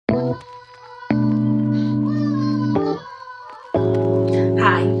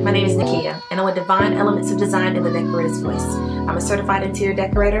name is Nakia, and I'm with Divine Elements of Design in the Decorator's Voice. I'm a certified interior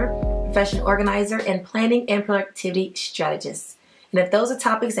decorator, professional organizer, and planning and productivity strategist. And if those are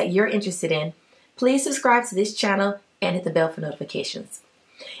topics that you're interested in, please subscribe to this channel and hit the bell for notifications.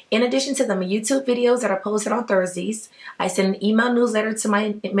 In addition to the YouTube videos that are posted on Thursdays, I send an email newsletter to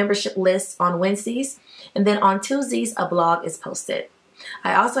my membership list on Wednesdays, and then on Tuesdays, a blog is posted.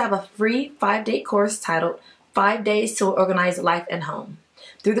 I also have a free 5-day course titled 5 Days to Organize Life and Home.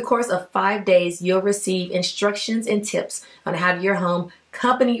 Through the course of 5 days, you'll receive instructions and tips on how to have your home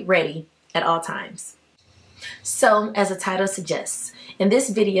company ready at all times. So, as the title suggests, in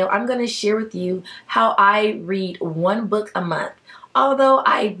this video, I'm going to share with you how I read one book a month. Although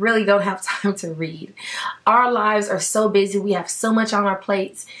I really don't have time to read. Our lives are so busy, we have so much on our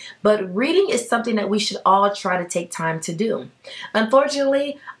plates, but reading is something that we should all try to take time to do.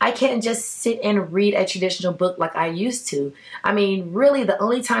 Unfortunately, I can't just sit and read a traditional book like I used to. I mean, really the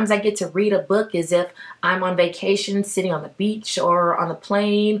only times I get to read a book is if I'm on vacation, sitting on the beach or on the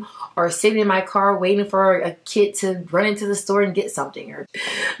plane, or sitting in my car waiting for a kid to run into the store and get something.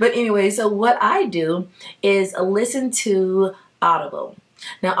 But anyway, so what I do is listen to Audible.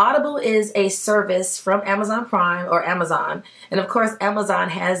 Now, Audible is a service from Amazon Prime or Amazon. And of course, Amazon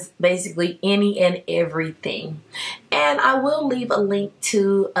has basically any and everything. And I will leave a link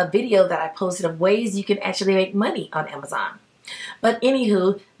to a video that I posted of ways you can actually make money on Amazon. But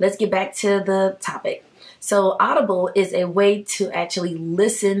anywho, let's get back to the topic. So Audible is a way to actually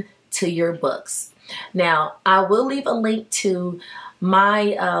listen to your books. Now, I will leave a link to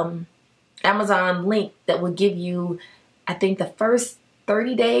my Amazon link that will give you, I think, the first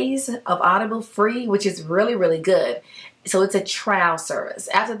 30 days of Audible free, which is really, really good. So it's a trial service.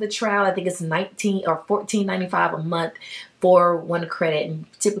 After the trial, I think it's $19 or $14.95 a month for 1 credit. And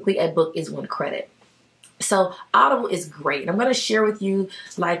typically a book is 1 credit. So Audible is great. I'm going to share with you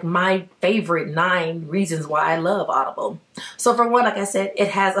like my favorite 9 reasons why I love Audible. So for one, like I said, it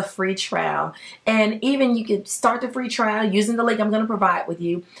has a free trial, and even you can start the free trial using the link I'm going to provide with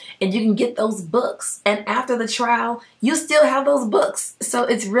you, and you can get those books. And after the trial, you still have those books. So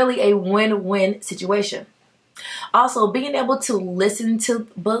it's really a win-win situation. Also, being able to listen to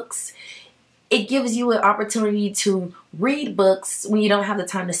books, it gives you an opportunity to read books when you don't have the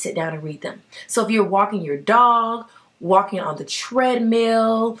time to sit down and read them. So if you're walking your dog, walking on the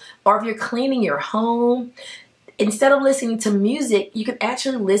treadmill, or if you're cleaning your home, instead of listening to music, you can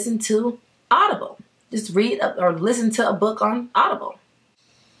actually listen to Audible. Just read or listen to a book on Audible.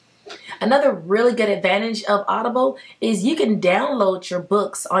 Another really good advantage of Audible is you can download your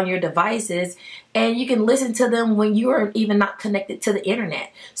books on your devices and you can listen to them when you are even not connected to the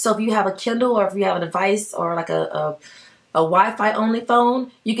internet. So if you have a Kindle or if you have a device or like a Wi-Fi only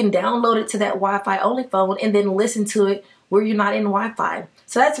phone, you can download it to that Wi-Fi only phone and then listen to it where you're not in Wi-Fi.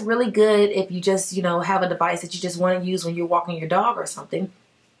 So that's really good if you just, have a device that you just want to use when you're walking your dog or something.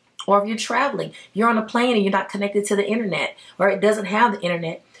 Or if you're traveling, you're on a plane and you're not connected to the internet, or it doesn't have the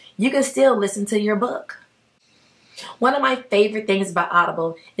internet, you can still listen to your book. One of my favorite things about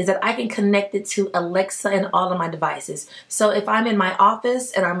Audible is that I can connect it to Alexa and all of my devices. So if I'm in my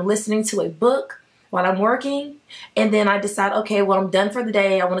office and I'm listening to a book while I'm working, and then I decide, okay, well, I'm done for the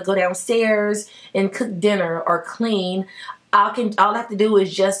day, I want to go downstairs and cook dinner or clean, all I have to do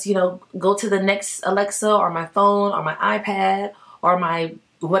is just, go to the next Alexa or my phone or my iPad or my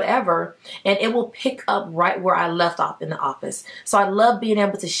whatever, and it will pick up right where I left off in the office. So I love being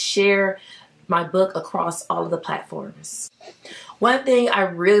able to share my book across all of the platforms. One thing I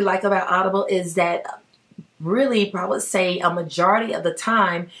really like about Audible is that really, I would say a majority of the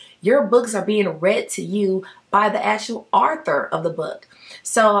time, your books are being read to you by the actual author of the book.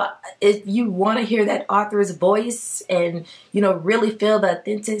 So if you want to hear that author's voice and, really feel the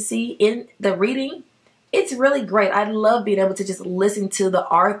authenticity in the reading, it's really great. I love being able to just listen to the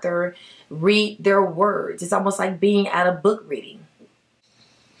author read their words. It's almost like being at a book reading.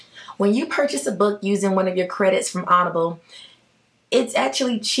 When you purchase a book using one of your credits from Audible, it's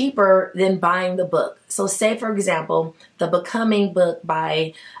actually cheaper than buying the book. So say, for example, the Becoming book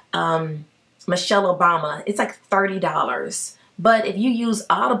by Michelle Obama, it's like $30. But if you use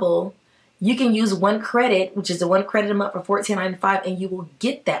Audible, you can use 1 credit, which is the 1 credit a month for $14.95, and you will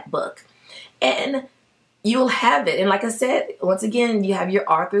get that book. And you'll have it. And like I said, once again, you have your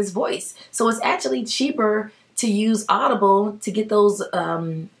author's voice. So it's actually cheaper to use Audible to get those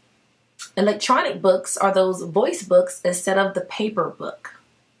electronic books or those voice books instead of the paper book.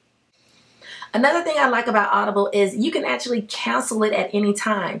 Another thing I like about Audible is you can actually cancel it at any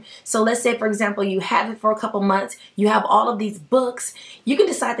time. So let's say, for example, you have it for a couple months, you have all of these books, you can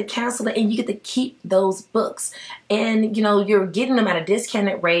decide to cancel it and you get to keep those books. And you know, you're getting them at a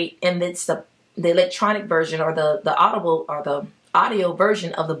discounted rate, and it's the electronic version or the Audible or the audio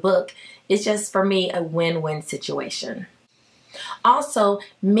version of the book. It's just, for me, a win-win situation. Also,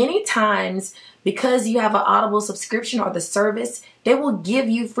 many times, because you have an Audible subscription or the service, they will give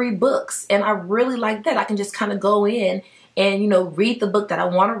you free books. And I really like that. I can just kind of go in and, you know, read the book that I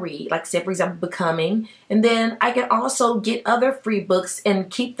want to read, like say, for example, Becoming. And then I can also get other free books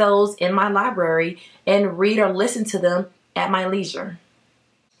and keep those in my library and read or listen to them at my leisure.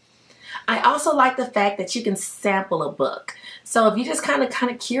 I also like the fact that you can sample a book. So if you're just kind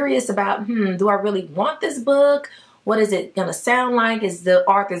of curious about, do I really want this book? What is it going to sound like? Is the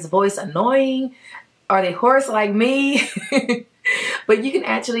author's voice annoying? Are they hoarse like me? But you can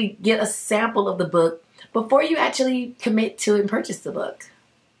actually get a sample of the book before you actually commit to and purchase the book.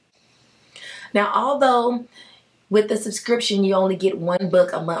 Now, although with the subscription you only get one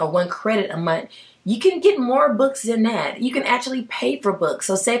book a month or one credit a month, you can get more books than that. You can actually pay for books.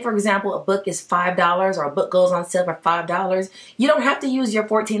 So say, for example, a book is $5 or a book goes on sale for $5. You don't have to use your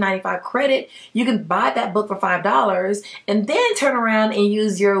 $14.95 credit. You can buy that book for $5 and then turn around and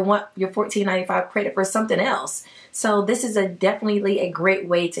use your $14.95 credit for something else. So this is definitely a great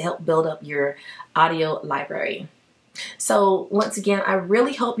way to help build up your audio library. So once again, I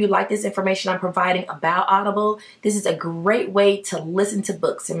really hope you like this information I'm providing about Audible. This is a great way to listen to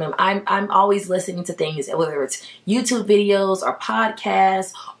books. I'm always listening to things, whether it's YouTube videos or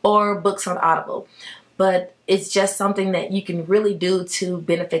podcasts or books on Audible. But it's just something that you can really do to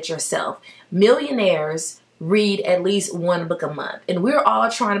benefit yourself. Millionaires read at least one book a month, and we're all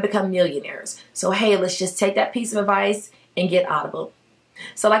trying to become millionaires. So hey, let's just take that piece of advice and get Audible.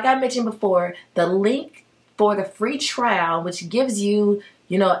 So like I mentioned before, the link for the free trial, which gives you,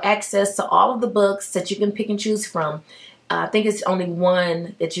 access to all of the books that you can pick and choose from. I think it's only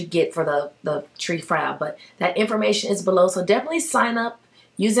one that you get for the free trial, but that information is below. So definitely sign up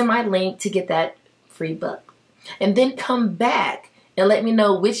using my link to get that free book. And then come back and let me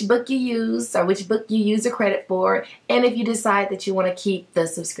know which book you use or which book you use the credit for, and if you decide that you want to keep the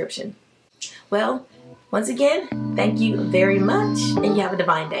subscription. Well, once again, thank you very much, and you have a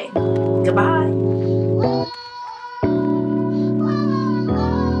divine day. Goodbye.